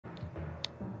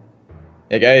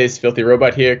Hey guys,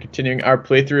 FilthyRobot here, continuing our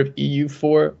playthrough of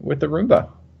EU4 with Arumba.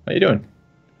 How you doing?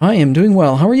 I am doing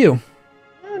well. How are you?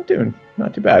 I'm doing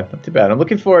not too bad, not too bad. I'm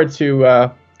looking forward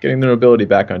to getting the nobility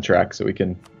back on track so we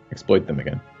can exploit them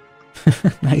again.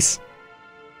 Nice.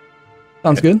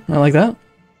 Sounds good. I like that.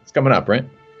 It's coming up, right?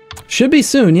 Should be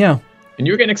soon, yeah. And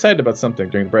you were getting excited about something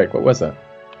during the break. What was that?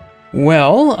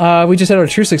 Well, we just had our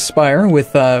truce expire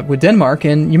with Denmark,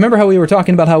 and you remember how we were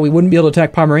talking about how we wouldn't be able to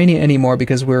attack Pomerania anymore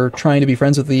because we're trying to be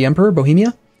friends with the Emperor,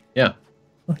 Bohemia? Yeah.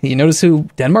 You notice who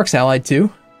Denmark's allied to?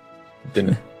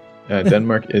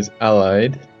 Denmark is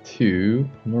allied to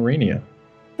Pomerania.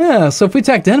 Yeah, so if we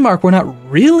attack Denmark, we're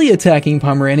not really attacking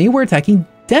Pomerania, we're attacking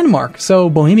Denmark. So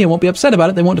Bohemia won't be upset about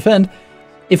it, they won't defend.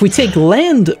 If we take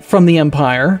land from the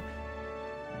Empire,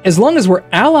 as long as we're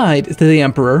allied to the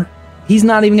Emperor, he's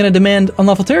not even going to demand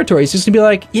unlawful territory. He's just going to be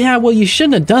like, yeah, well, you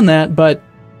shouldn't have done that, but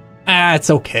it's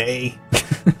okay,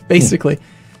 basically.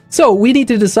 So we need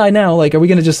to decide now, like, are we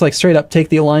going to just like straight up take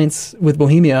the alliance with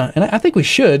Bohemia? And I think we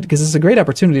should, because it's a great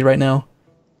opportunity right now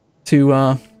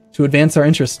to advance our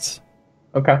interests.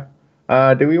 Okay.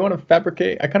 Do we want to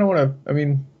fabricate? I kind of want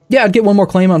to, Yeah, I'd get one more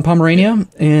claim on Pomerania,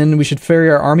 and we should ferry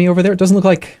our army over there. It doesn't look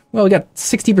like, well, we got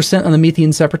 60% on the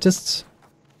Methian separatists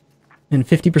and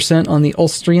 50% on the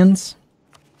Ulstrians.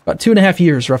 About 2.5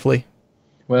 years, roughly.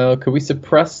 Well, could we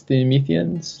suppress the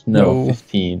Methians? No,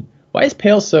 15. Why is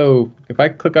Pale so... If I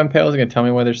click on Pale, is it going to tell me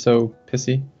why they're so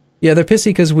pissy? Yeah, they're pissy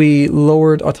because we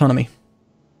lowered autonomy.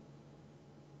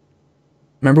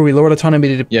 Remember, we lowered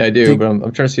autonomy to... Yeah, I do, but I'm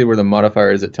trying to see where the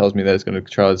modifier is that tells me that it's going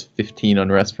to cause 15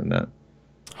 unrest from that.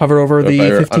 Hover over the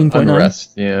 15.9.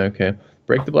 Unrest. Yeah, okay.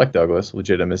 Break the Black Douglas,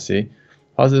 legitimacy,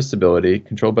 positive stability,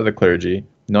 controlled by the clergy,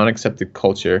 non-accepted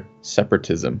culture,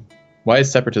 separatism. Why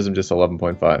is separatism just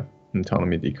 11.5?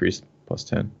 Autonomy decreased plus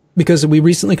 10. Because we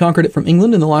recently conquered it from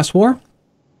England in the last war. Okay.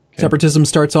 Separatism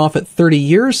starts off at 30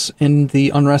 years, and the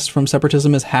unrest from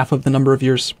separatism is half of the number of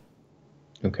years.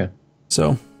 Okay.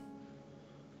 So,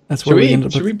 that's where we ended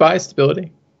up. Should we buy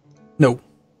stability? No.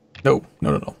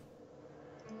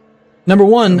 Number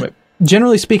one,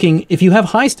 generally speaking, if you have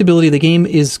high stability, the game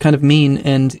is kind of mean,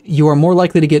 and you are more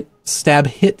likely to get stab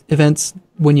hit events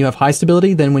when you have high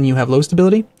stability than when you have low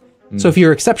stability. So if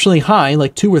you're exceptionally high,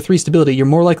 like 2 or 3 stability, you're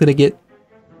more likely to get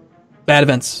bad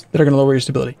events that are going to lower your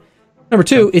stability. Number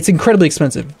two, it's incredibly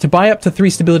expensive. To buy up to 3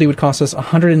 stability would cost us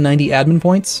 190 admin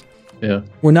points. Yeah.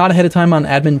 We're not ahead of time on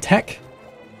admin tech.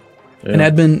 Yeah.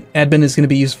 And admin is going to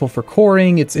be useful for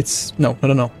coring. No.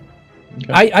 Okay.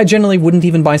 I generally wouldn't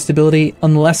even buy stability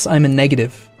unless I'm in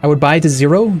negative. I would buy to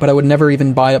 0, but I would never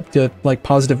even buy up to like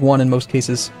 +1 in most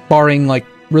cases, barring like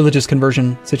religious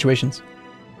conversion situations.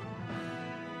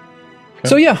 Okay.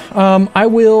 So yeah, I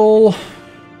will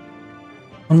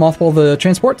unmothball the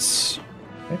transports.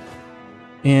 Okay.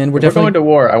 And we're going to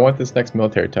war. I want this next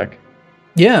military tech.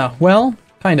 Yeah, well,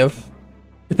 kind of.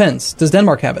 Depends. Does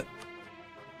Denmark have it?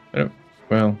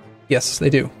 Well. Yes,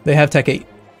 they do. They have Tech 8.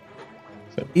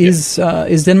 So,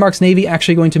 is Denmark's navy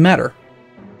actually going to matter?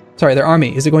 Sorry, their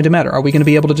army. Is it going to matter? Are we going to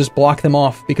be able to just block them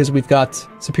off because we've got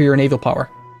superior naval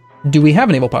power? Do we have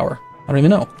naval power? I don't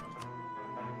even know.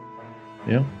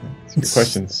 Yeah, that's good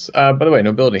questions. By the way,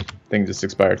 nobility thing just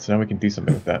expired, so now we can do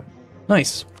something with that.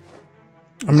 Nice.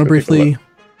 I'm going to briefly...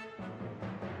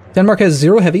 Denmark has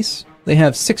 0 heavies. They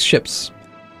have 6 ships.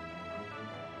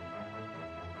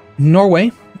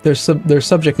 Norway, their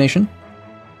subject nation,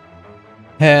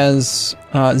 has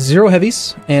 0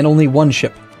 heavies and only 1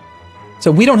 ship.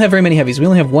 So we don't have very many heavies. We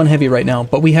only have 1 heavy right now,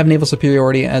 but we have naval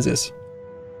superiority as is.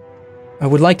 I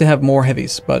would like to have more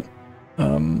heavies, but...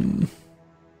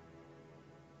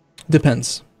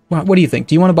 depends. What do you think?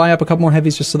 Do you want to buy up a couple more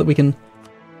heavies just so that we can...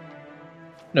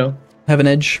 No. Have an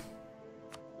edge?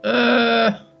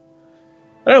 I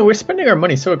don't know. We're spending our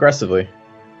money so aggressively.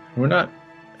 We're not...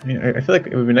 I feel like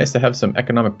it would be nice to have some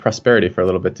economic prosperity for a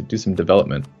little bit to do some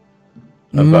development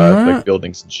of like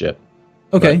buildings and shit.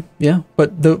 Okay, yeah.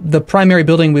 But the primary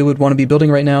building we would want to be building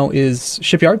right now is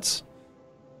shipyards.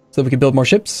 So we could build more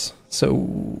ships.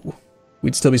 So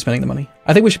we'd still be spending the money.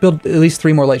 I think we should build at least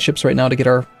 3 more light ships right now to get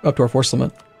up to our force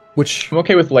limit. Which I'm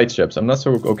okay with light ships. I'm not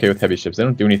so okay with heavy ships. They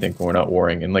don't do anything when we're not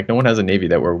warring. And like no one has a navy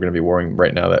that we're going to be warring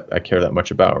right now that I care that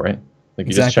much about, right? Like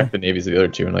you just check the navies of the other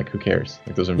 2 and like who cares?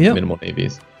 Like those are minimal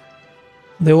navies.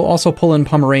 They will also pull in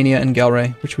Pomerania and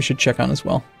Galray, which we should check on as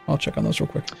well. I'll check on those real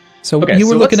quick. So you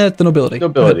were looking at the nobility.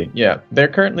 Nobility, yeah. They're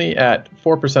currently at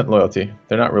 4% loyalty.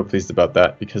 They're not real pleased about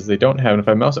that because they don't have, and if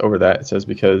I mouse over that, it says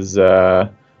because low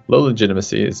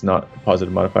legitimacy is not a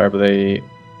positive modifier, but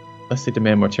unless they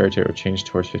demand more territory, it will change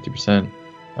towards 50%.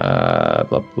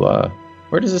 Blah, blah.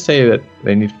 Where does it say that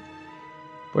they need...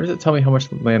 Where does it tell me how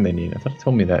much land they need? I thought it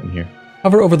told me that in here.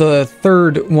 Hover over the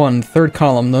third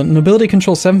column. The nobility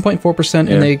controls 7.4%,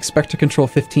 and they expect to control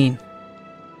 15.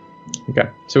 Okay,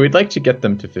 so we'd like to get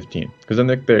them to 15, because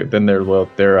then their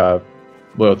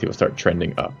loyalty will start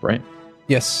trending up, right?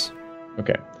 Yes.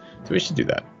 Okay, so we should do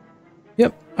that.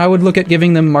 Yep, I would look at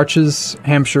giving them Marches,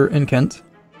 Hampshire, and Kent.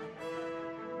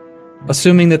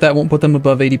 Assuming that won't put them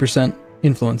above 80%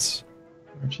 influence.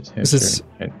 Marches, Hampshire,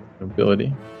 and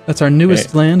nobility. That's our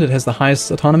newest land. It has the highest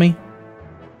autonomy.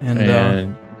 And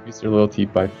increase their loyalty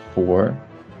by 4,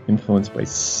 influence by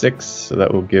 6, so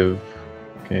that will give...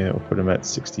 Okay, that will put them at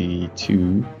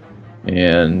 62,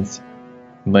 and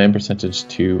land percentage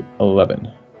to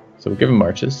 11. So we'll give them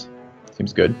marches.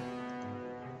 Seems good.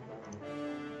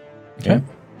 Okay.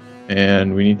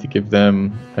 And we need to give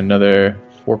them another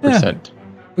 4%. Yeah.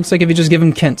 Looks like if you just give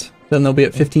them Kent, then they'll be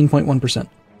at 15.1%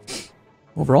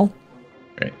 overall.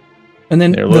 Right. And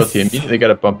then their loyalty immediately got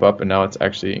to bump up, and now it's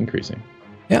actually increasing.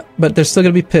 Yeah, but they're still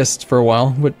going to be pissed for a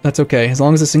while, but that's okay. As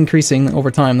long as it's increasing over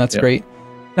time, that's great.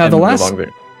 Now, the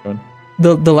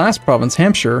last province,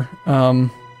 Hampshire,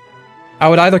 I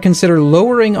would either consider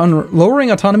lowering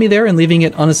autonomy there and leaving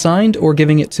it unassigned, or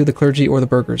giving it to the clergy or the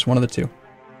burghers, one of the two.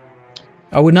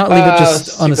 I would not leave it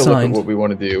just unassigned. Take a look at what we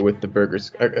want to do with the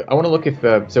burghers. I want to look if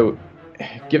so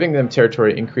giving them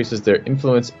territory increases their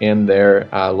influence and their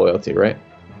loyalty, right?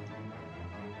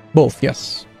 Both,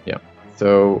 yes. Yeah.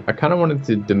 So I kind of wanted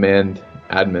to demand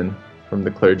admin from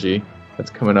the clergy. That's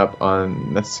coming up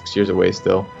that's 6 years away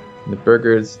still. And the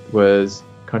burghers was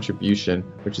contribution,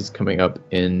 which is coming up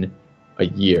in a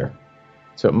year.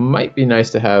 So it might be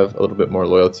nice to have a little bit more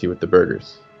loyalty with the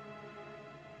burghers.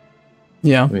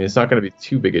 Yeah. I mean, it's not going to be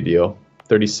too big a deal.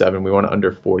 37, we want it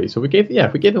under 40. So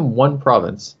if we gave them one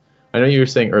province. I know you were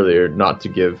saying earlier not to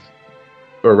give,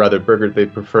 or rather burghers, they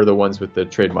prefer the ones with the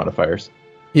trade modifiers.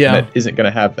 Yeah. And that isn't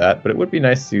going to have that, but it would be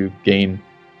nice to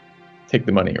take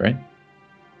the money, right?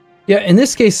 Yeah, in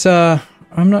this case, I'm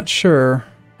not sure.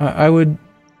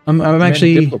 I'm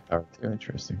actually... Power too.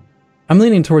 Interesting. I'm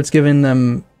leaning towards giving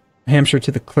them Hampshire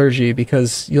to the clergy,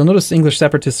 because you'll notice English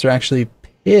separatists are actually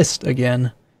pissed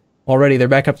again. Already, they're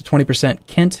back up to 20%.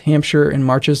 Kent, Hampshire, and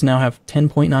Marches now have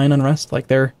 10.9 unrest. Like,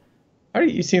 they're... How are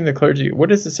you seeing the clergy? What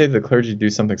does it say the clergy do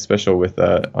something special with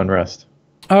unrest?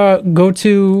 Go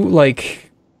to,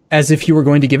 like, as if you were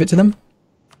going to give it to them.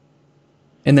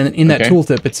 And then in that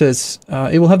tooltip, it says,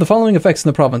 it will have the following effects in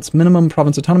the province. Minimum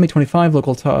province autonomy, 25.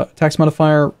 Local tax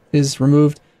modifier is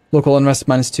removed. Local unrest,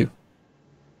 -2.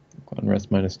 Local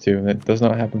unrest, -2. That does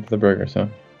not happen for the burghers, huh?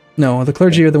 No, the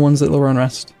clergy are the ones that lower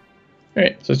unrest. All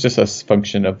right, so it's just a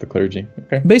function of the clergy.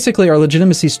 Okay. Basically, our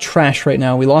legitimacy's trash right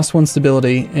now. We lost 1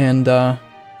 stability, and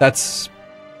that's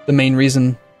the main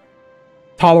reason.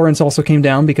 Tolerance also came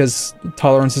down, because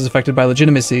tolerance is affected by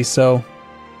legitimacy, so...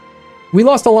 We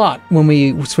lost a lot when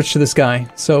we switched to this guy,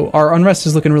 so our unrest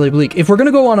is looking really bleak. If we're going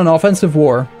to go on an offensive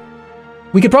war,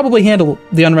 we could probably handle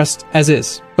the unrest as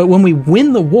is. But when we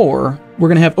win the war, we're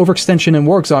going to have overextension and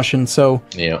war exhaustion, so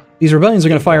these rebellions are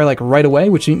going to fire like right away,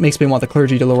 which makes me want the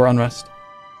clergy to lower unrest.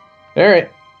 All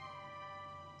right.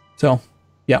 So,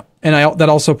 yeah. And that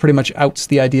also pretty much outs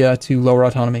the idea to lower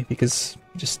autonomy, because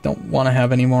we just don't want to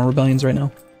have any more rebellions right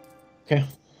now. Okay.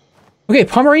 Okay,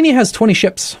 Pomerania has 20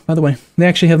 ships, by the way. They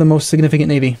actually have the most significant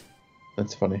navy.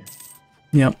 That's funny.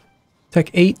 Yep. Tech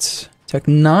 8, Tech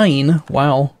 9,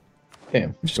 wow.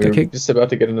 Damn, we're just about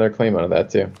to get another claim out of that,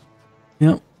 too.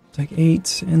 Yep, Tech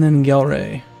 8, and then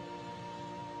Galray.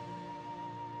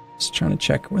 Just trying to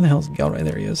check. Where the hell is Galray?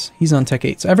 There he is. He's on Tech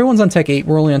 8. So everyone's on Tech 8.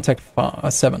 We're only on Tech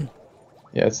 7.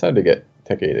 Yeah, it's time to get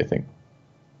Tech 8, I think.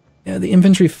 Yeah, the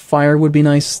infantry fire would be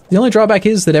nice. The only drawback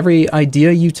is that every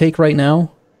idea you take right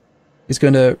now is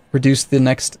going to reduce the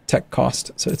next tech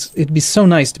cost. So it'd be so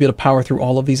nice to be able to power through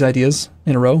all of these ideas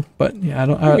in a row. But yeah, I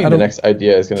don't. The next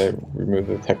idea is going to remove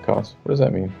the tech cost. What does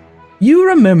that mean? You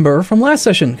remember from last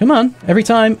session? Come on,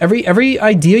 every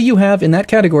idea you have in that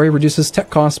category reduces tech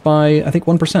cost by I think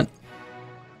 1%.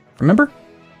 Remember?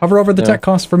 Hover over the tech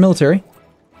cost for military.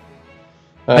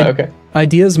 Okay.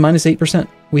 Ideas -8%.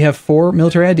 We have 4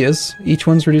 military ideas. Each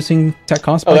one's reducing tech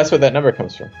cost. Oh, that's where that number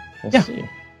comes from. I see.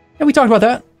 Yeah, we talked about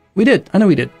that. We did. I know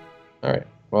we did. All right.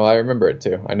 Well, I remember it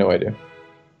too. I know I do.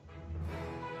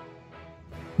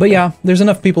 But yeah, there's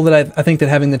enough people that I think that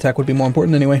having the tech would be more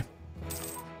important anyway.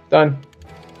 Done.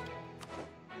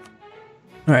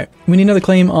 All right. We need another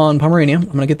claim on Pomerania. I'm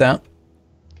going to get that.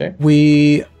 Okay.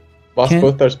 We lost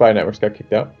both our spy networks. Got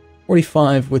kicked out.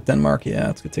 45 with Denmark. Yeah,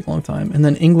 it's going to take a long time. And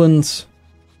then England's,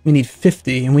 we need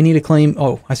 50. And we need a claim.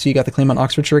 Oh, I see you got the claim on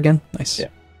Oxfordshire again. Nice. Yeah.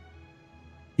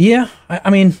 Yeah,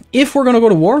 I mean, if we're going to go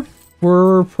to war,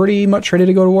 we're pretty much ready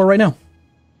to go to war right now.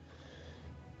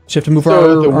 Just have to move So our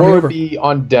the army war over. would be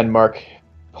on Denmark,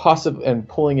 possibly, and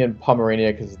pulling in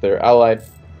Pomerania because they're allied.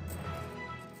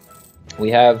 We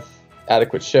have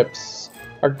adequate ships.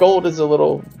 Our gold is a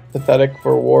little pathetic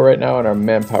for war right now, and our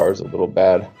manpower is a little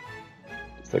bad.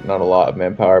 It's like not a lot of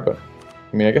manpower, but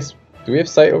I mean, I guess, do we have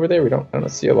sight over there? I don't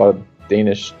see a lot of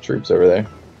Danish troops over there.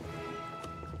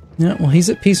 Yeah, well, he's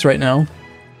at peace right now.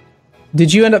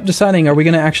 Did you end up deciding, are we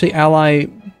going to actually ally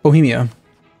Bohemia?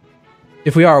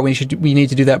 If we are, we need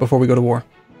to do that before we go to war.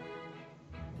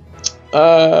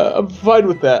 I'm fine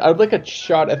with that. I'd like a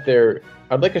shot at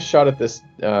this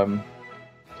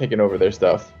taking over their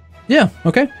stuff. Yeah,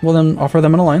 okay. Well, then offer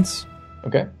them an alliance.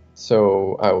 Okay.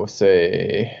 So I will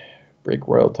say break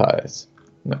royal ties.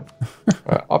 No.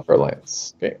 Offer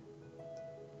alliance. Okay.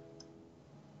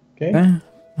 Okay.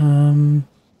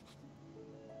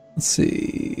 Let's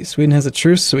see. Sweden has a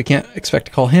truce, so we can't expect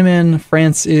to call him in.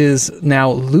 France is now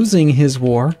losing his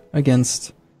war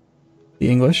against the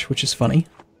English, which is funny.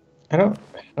 I don't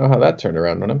know how that turned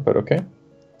around on him, but okay.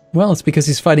 Well, it's because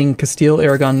he's fighting Castile,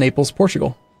 Aragon, Naples,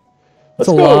 Portugal. That's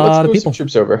Let's a lot Let's of move people. some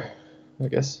troops over, I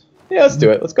guess. Yeah, let's do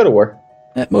it. Let's go to war.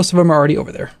 Most of them are already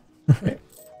over there.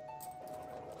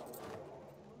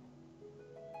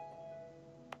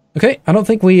 Okay, I don't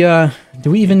think we,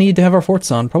 do we even need to have our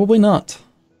forts on? Probably not.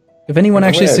 If anyone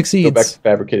actually succeeds... Go back to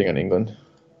fabricating on England.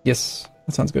 Yes,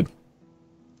 that sounds good.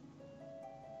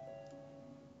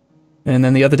 And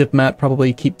then the other diplomat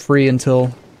probably keep free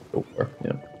until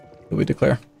we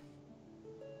declare.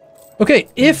 Okay,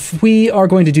 if we are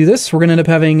going to do this, we're going to end up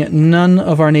having none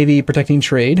of our navy protecting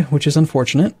trade, which is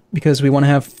unfortunate, because we want to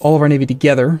have all of our navy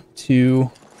together to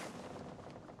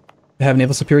have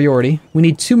naval superiority. We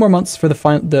need 2 more months for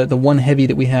the one heavy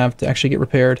that we have to actually get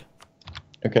repaired.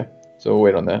 Okay, so we'll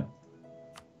wait on that.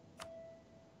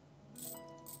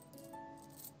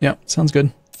 Yeah, sounds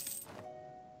good.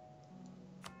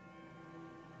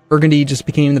 Burgundy just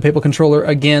became the papal controller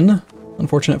again.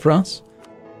 Unfortunate for us.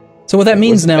 So what that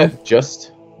means now...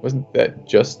 Wasn't that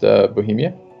just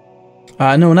Bohemia?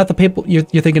 No, not the papal... You're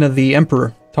thinking of the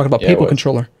emperor. Talking about papal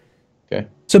controller. Okay.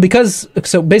 So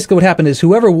basically what happened is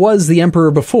whoever was the emperor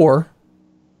before...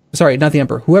 Sorry, not the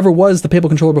emperor. Whoever was the papal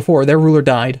controller before, their ruler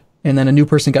died, and then a new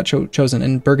person got chosen,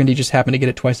 and Burgundy just happened to get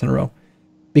it twice in a row.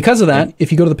 Because of that,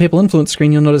 if you go to the papal influence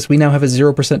screen, you'll notice we now have a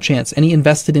 0% chance. Any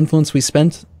invested influence we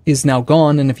spent is now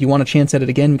gone, and if you want a chance at it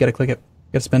again, we got to click it.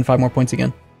 You got to spend 5 more points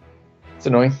again. It's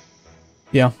annoying.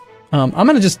 Yeah. I'm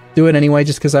going to just do it anyway,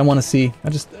 just because I want to see.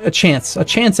 A chance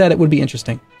at it would be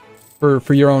interesting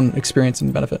for your own experience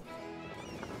and benefit.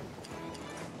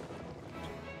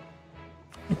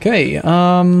 Okay,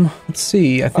 let's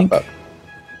see. I think...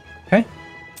 Okay.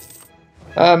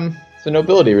 It's a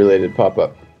nobility-related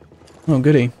pop-up. Oh,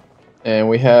 goody. And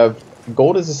we have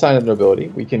gold is a sign of nobility.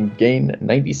 We can gain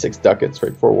 96 ducats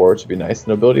right before war, which would be nice.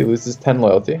 The nobility loses 10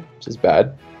 loyalty, which is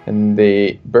bad. And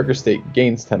the burgher state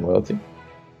gains 10 loyalty.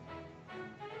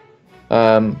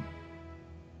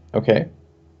 Okay.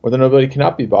 Or the nobility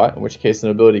cannot be bought, in which case the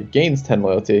nobility gains 10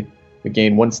 loyalty. We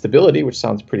gain 1 stability, which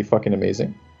sounds pretty fucking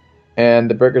amazing. And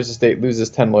the burgher's estate loses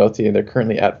 10 loyalty, and they're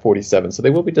currently at 47. So they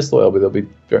will be disloyal, but they'll be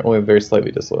only very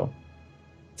slightly disloyal.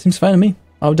 Seems fine to me.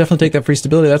 I would definitely take that free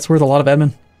stability. That's worth a lot of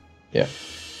admin. Yeah.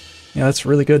 Yeah, that's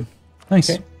really good.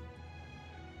 Nice.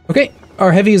 Okay,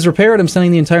 our heavy is repaired. I'm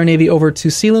sending the entire navy over to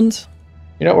Sealand.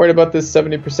 You're not worried about this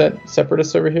 70%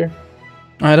 separatists over here?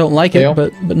 I don't like it,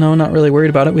 but no, not really worried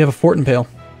about it. We have a fort in Pale.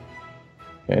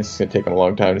 Okay, it's going to take them a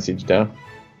long time to siege down.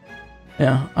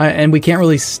 Yeah, and we can't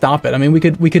really stop it. I mean, we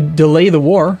could delay the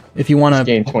war if you want to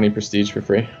gain 20 prestige for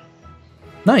free.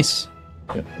 Nice.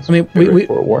 Yeah, I mean,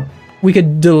 we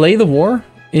could delay the war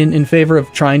in favor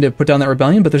of trying to put down that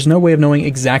rebellion, but there's no way of knowing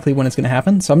exactly when it's going to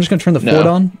happen. So I'm just going to turn the fort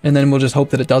on, and then we'll just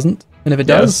hope that it doesn't. And if it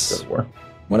does,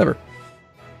 whatever.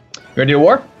 You ready to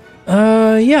war?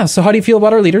 Yeah. So how do you feel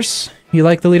about our leaders? You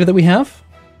like the leader that we have?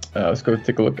 Let's go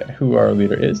take a look at who our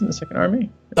leader is in the Second Army.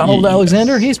 Donald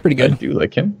Alexander. He's pretty good. I do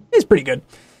like him. He's pretty good.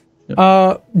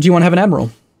 Yeah. Do you want to have an admiral?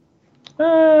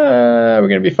 We're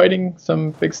going to be fighting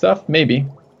some big stuff, maybe.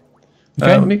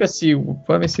 Okay. Let me see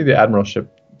the admiralship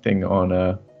thing on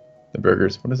the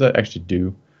burghers. What does that actually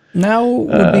do? Now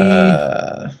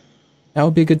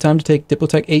would be a good time to take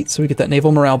Diplotech 8 so we get that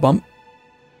naval morale bump.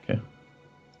 Okay.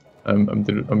 I'm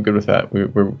good with that.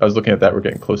 I was looking at that. We're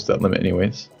getting close to that limit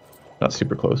anyways. Not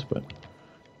super close, but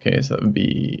okay. So that would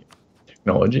be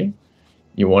technology.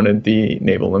 You wanted the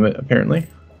naval limit, apparently.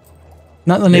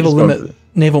 Not the naval limit.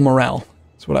 Naval morale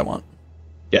is what I want.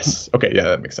 Yes. Okay. Yeah,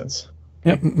 that makes sense.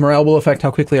 Yep. Morale will affect how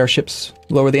quickly our ships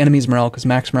lower the enemy's morale because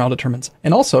max morale determines.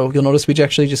 And also, you'll notice we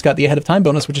actually just got the ahead of time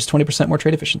bonus, which is 20% more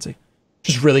trade efficiency, which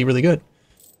is really, really good.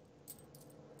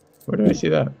 Where do I see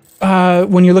that?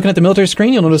 When you're looking at the military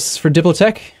screen, you'll notice for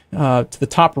Diplotech, to the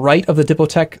top right of the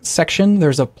Diplotech section,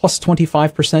 there's a plus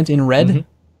 25% in red. Mm-hmm.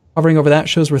 Hovering over that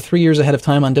shows we're 3 years ahead of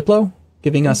time on Diplo,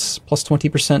 giving us plus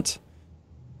 20%.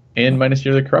 And minus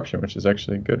yearly corruption, which is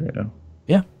actually good right now.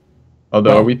 Yeah.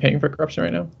 Although, are we paying for corruption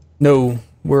right now? No,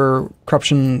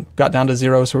 corruption got down to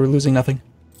 0, so we're losing nothing.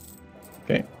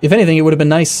 Okay. If anything, it would have been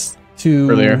nice to...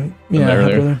 Earlier. Yeah,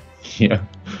 earlier. Yeah.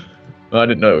 Well, I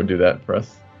didn't know it would do that for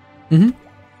us. Mm-hmm.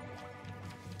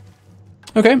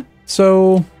 Okay,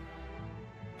 so...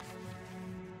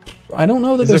 I don't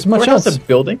know that there's much else. Is the courthouse a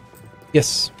building?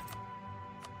 Yes.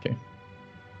 Okay.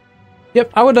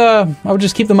 Yep, I would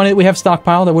just keep the money that we have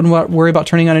stockpiled. I wouldn't worry about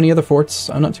turning on any other forts.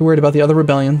 I'm not too worried about the other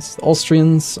rebellions. The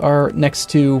Ulstrians are next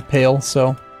to Pale,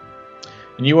 so...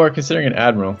 And you are considering an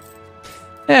admiral.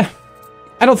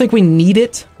 I don't think we need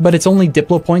it, but it's only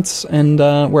Diplo points, and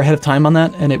we're ahead of time on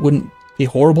that, and it wouldn't be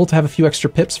horrible to have a few extra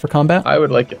pips for combat. I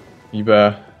would like it. You've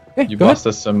lost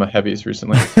us some heavies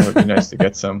recently, so it'd be nice to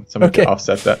get something to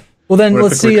offset that. Well then,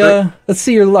 let's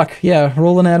see your luck. Yeah,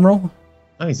 roll an admiral.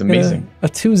 Oh, he's amazing. A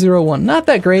 201. Not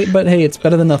that great, but hey, it's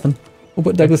better than nothing. We'll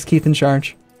put Douglas Keith in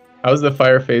charge. How's the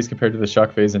fire phase compared to the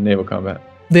shock phase in naval combat?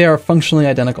 They are functionally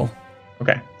identical.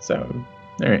 Okay, so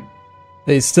all right.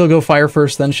 They still go fire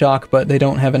first, then shock, but they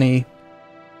don't have any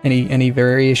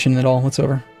variation at all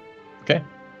whatsoever. Okay.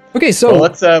 Okay, so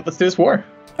let's do this war.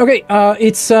 Okay,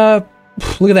 it's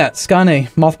look at that, Skane,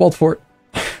 mothballed fort.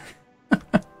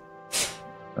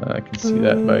 I can see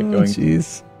that by going.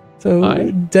 Jeez.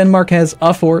 So Denmark has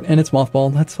a fort and it's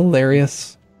mothballed. That's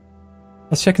hilarious.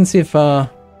 Let's check and see if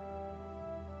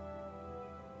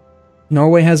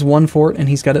Norway has one fort and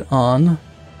he's got it on.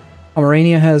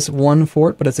 Pomerania has one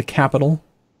fort, but it's a capital.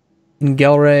 And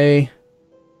Gelre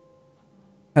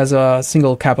has a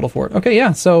single capital fort. Okay,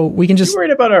 yeah, so we can just... Are you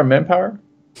worried about our manpower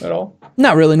at all?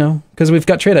 Not really, no. Because we've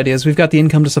got trade ideas. We've got the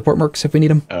income to support mercs if we need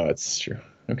them. Oh, that's true.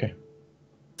 Okay.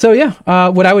 So yeah,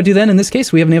 what I would do then in this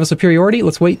case, we have naval superiority.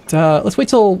 Let's wait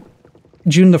till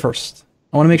June the 1st.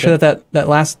 I want to make sure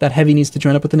that heavy needs to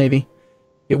join up with the Navy.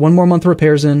 Get one more month of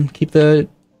repairs in. Keep the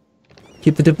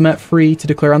diplomat free to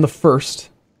declare on the 1st.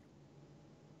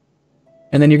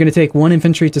 And then you're going to take one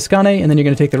infantry to Skane, and then you're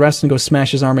going to take the rest and go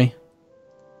smash his army.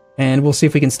 And we'll see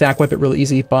if we can stack wipe it real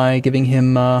easy by giving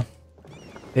him a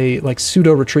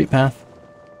pseudo retreat path.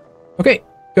 Okay,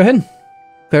 go ahead.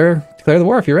 Declare the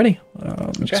war if you're ready.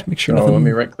 Just make sure nothing. Let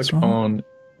me right click on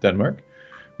Denmark.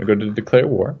 We go to declare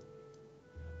war.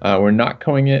 We're not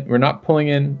pulling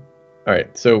in. All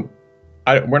right, so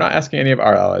we're not asking any of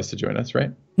our allies to join us,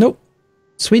 right? Nope.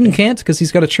 Sweden can't because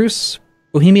he's got a truce.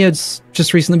 Bohemia's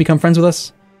just recently become friends with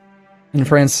us, and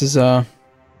France is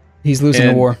he's losing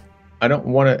the war. I don't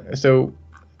want to. So,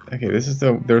 okay,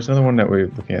 there's another one that we're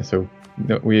looking at. So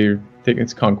we're taking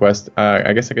its conquest.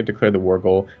 I guess I could declare the war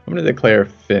goal. I'm going to declare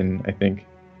Finn. I think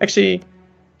actually,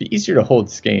 be easier to hold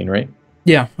Skane, right?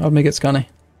 Yeah, I'll make it Skane.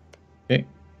 Okay,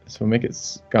 so we'll make it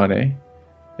Skane,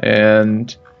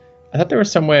 and I thought there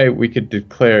was some way we could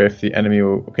declare if the enemy.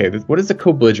 What is the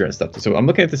co-belligerent stuff? So I'm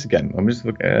looking at this again. I'm just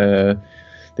looking.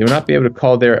 They will not be able to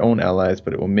call their own allies,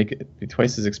 but it will make it be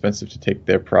twice as expensive to take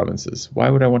their provinces. Why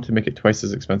would I want to make it twice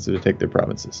as expensive to take their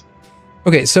provinces?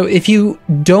 Okay, so if you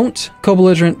don't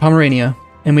co-belligerent Pomerania,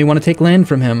 and we want to take land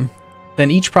from him,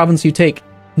 then each province you take,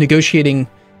 negotiating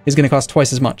is going to cost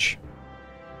twice as much.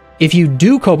 If you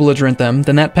do co-belligerent them,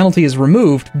 then that penalty is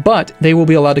removed, but they will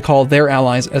be allowed to call their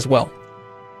allies as well.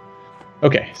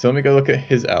 Okay, so let me go look at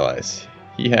his allies.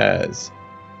 He has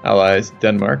allies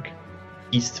Denmark,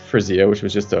 East Frisia, which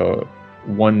was just a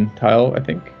one tile, I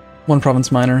think. One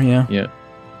province minor, yeah. Yeah.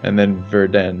 And then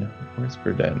Verdun. Where's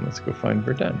Verdun? Let's go find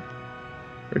Verdun.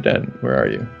 Verdun, where are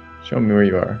you? Show me where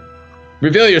you are.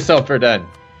 Reveal yourself, Verdun!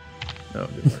 No,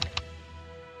 it didn't work.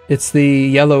 It's the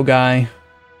yellow guy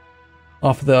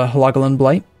off the Halagoland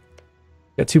Blight.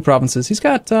 Got 2 provinces. He's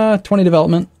got 20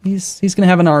 development. He's going to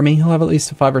have an army. He'll have at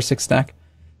least a 5 or 6 stack.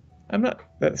 I'm not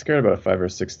that scared about a 5 or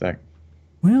 6 stack.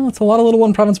 Well, it's a lot of little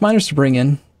one province miners to bring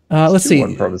in. Let's see.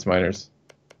 One province miners.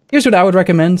 Here's what I would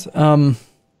recommend.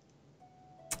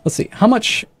 Let's see. How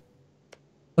much...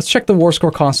 Let's check the war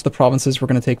score cost of the provinces we're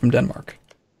going to take from Denmark.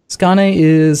 Skane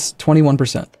is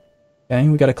 21%. Okay,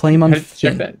 we got a claim on...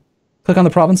 Check that. Click on the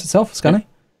province itself, Skane. Okay.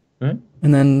 Mm-hmm.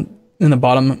 And then in the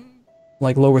bottom,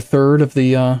 lower third of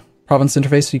the province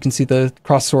interface, so you can see the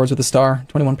cross swords with the star,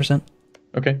 21%.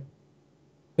 Okay.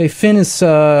 Okay, Finn is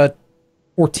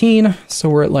 14, so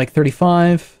we're at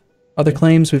 35. Other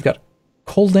claims, we've got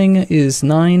Kolding is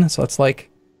 9, so that's I've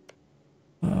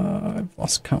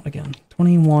lost count again.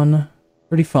 21,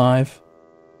 35,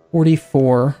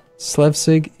 44.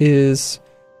 Slevsig is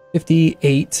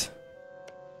 58.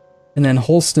 And then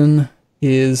Holston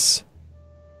is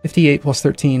 58 plus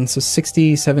 13. So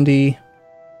 60, 70,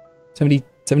 70,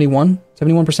 71?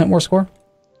 71% war score.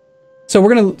 So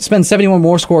we're going to spend 71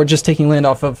 war score just taking land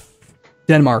off of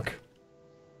Denmark.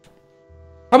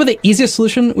 Probably the easiest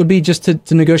solution would be just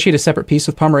to negotiate a separate peace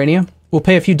with Pomerania. We'll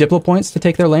pay a few Diplo points to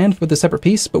take their land with a separate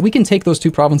peace, but we can take those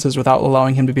 2 provinces without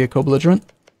allowing him to be a co-belligerent.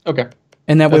 Okay.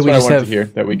 And that way we just have... to hear,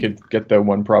 that we could get the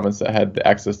one province that had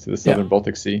access to the southern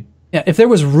Baltic Sea. Yeah, if there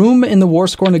was room in the war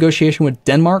score negotiation with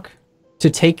Denmark to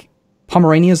take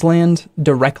Pomerania's land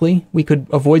directly, we could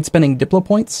avoid spending Diplo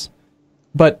points.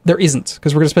 But there isn't,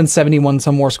 because we're going to spend 71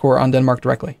 some war score on Denmark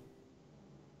directly.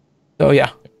 So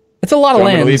yeah, it's a lot of land.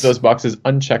 I'm going to leave those boxes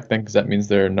unchecked then, because that means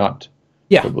they're not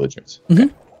co-belligerents. Okay.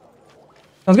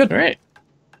 Sounds good. All right.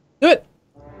 Do it.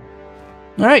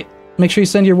 All right. Make sure you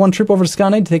send your 1 troop over to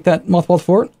Skane to take that mothballed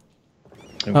fort.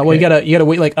 Okay. Well, you gotta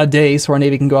wait like a day so our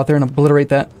navy can go out there and obliterate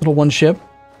that little 1 ship.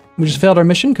 We just failed our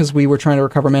mission because we were trying to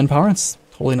recover manpower. It's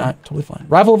totally fine.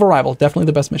 Rival of a rival, definitely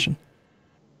the best mission.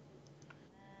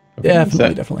 Okay,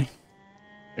 definitely.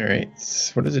 All right.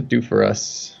 What does it do for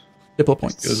us? Diplo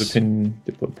points. Those are pin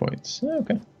Diplo points. Oh,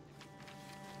 okay.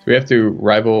 So we have to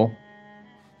rival.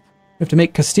 We have to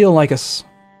make Castile like us.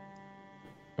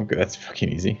 Okay, that's fucking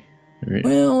easy. Right.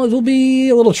 Well, it'll be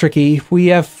a little tricky. We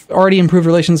have already improved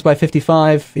relations by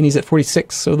 55, and he's at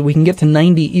 46, so that we can get to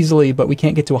 90 easily, but we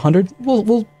can't get to 100.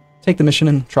 We'll take the mission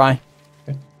and try.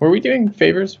 Okay. Were we doing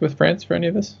favors with France for any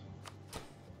of this?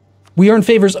 We earn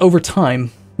favors over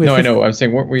time. No, I know. I'm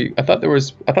saying, weren't we? I thought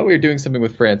we were doing something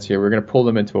with France here. We were going to pull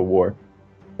them into a war.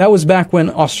 That was back when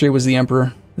Austria was the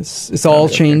emperor. It's all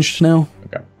changed now.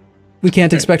 Okay. We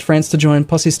can't expect France to join.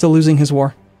 Plus, he's still losing his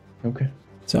war. Okay.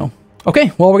 So,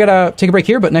 okay. Well, we're gonna take a break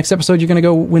here. But next episode, you're gonna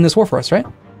go win this war for us, right?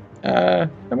 I'm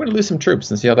going to lose some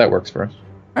troops and see how that works for us. All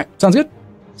right. Sounds good.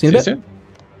 See you in a bit. Soon.